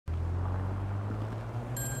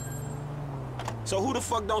So who the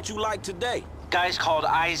fuck don't you like today? Guy's called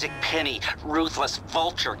Isaac Penny, ruthless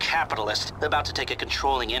vulture capitalist, about to take a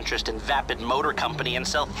controlling interest in Vapid Motor Company and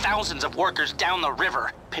sell thousands of workers down the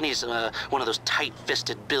river. Penny's one of those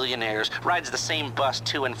tight-fisted billionaires, rides the same bus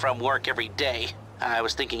to and from work every day. I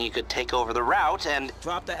was thinking you could take over the route and...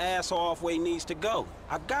 Drop the ass off where he needs to go.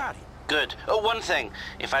 I got it. Good. Oh, one thing.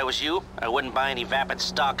 If I was you, I wouldn't buy any Vapid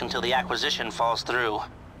stock until the acquisition falls through.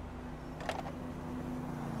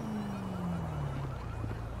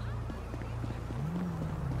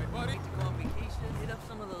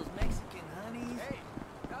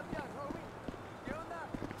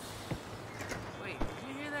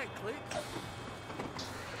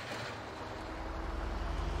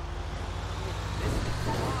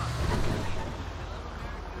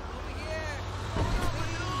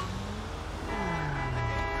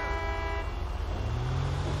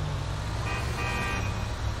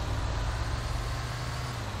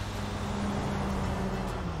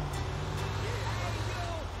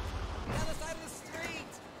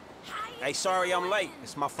 Hey, sorry I'm late.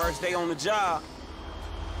 It's my first day on the job.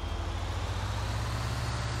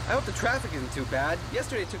 I hope the traffic isn't too bad.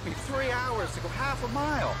 Yesterday it took me 3 hours to go half a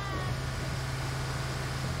mile.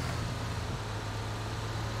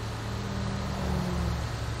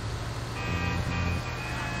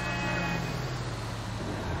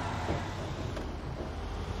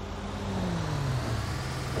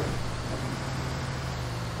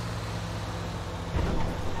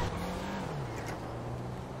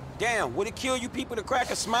 Damn, would it kill you people to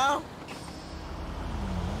crack a smile?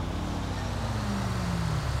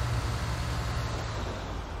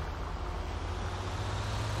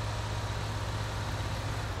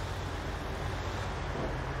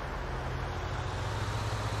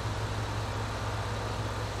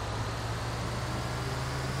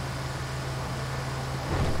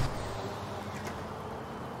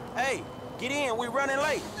 Hey, get in, we're running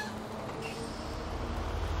late.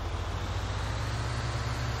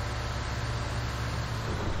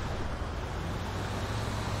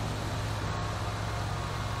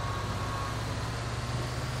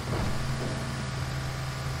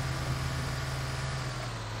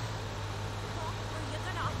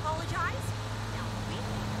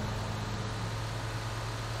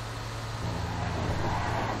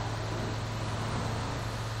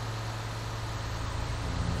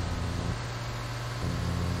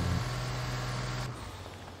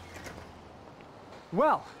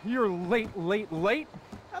 Well, you're late.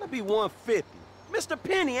 That'll be 150. Mr.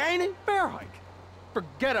 Penny, ain't it? Fair hike.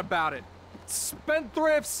 Forget about it.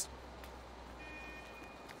 Spendthrifts.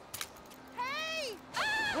 Hey!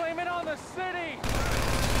 Blame it on the city!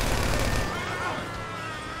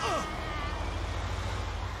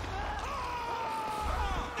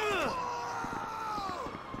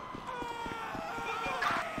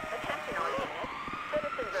 Attention all units.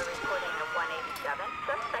 Citizens are reporting a 187.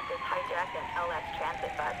 Suspect has hijacked an LS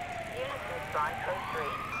transit bus. Units respond code 3.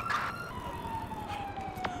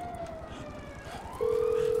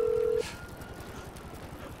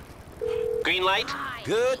 Green light?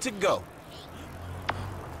 Good to go.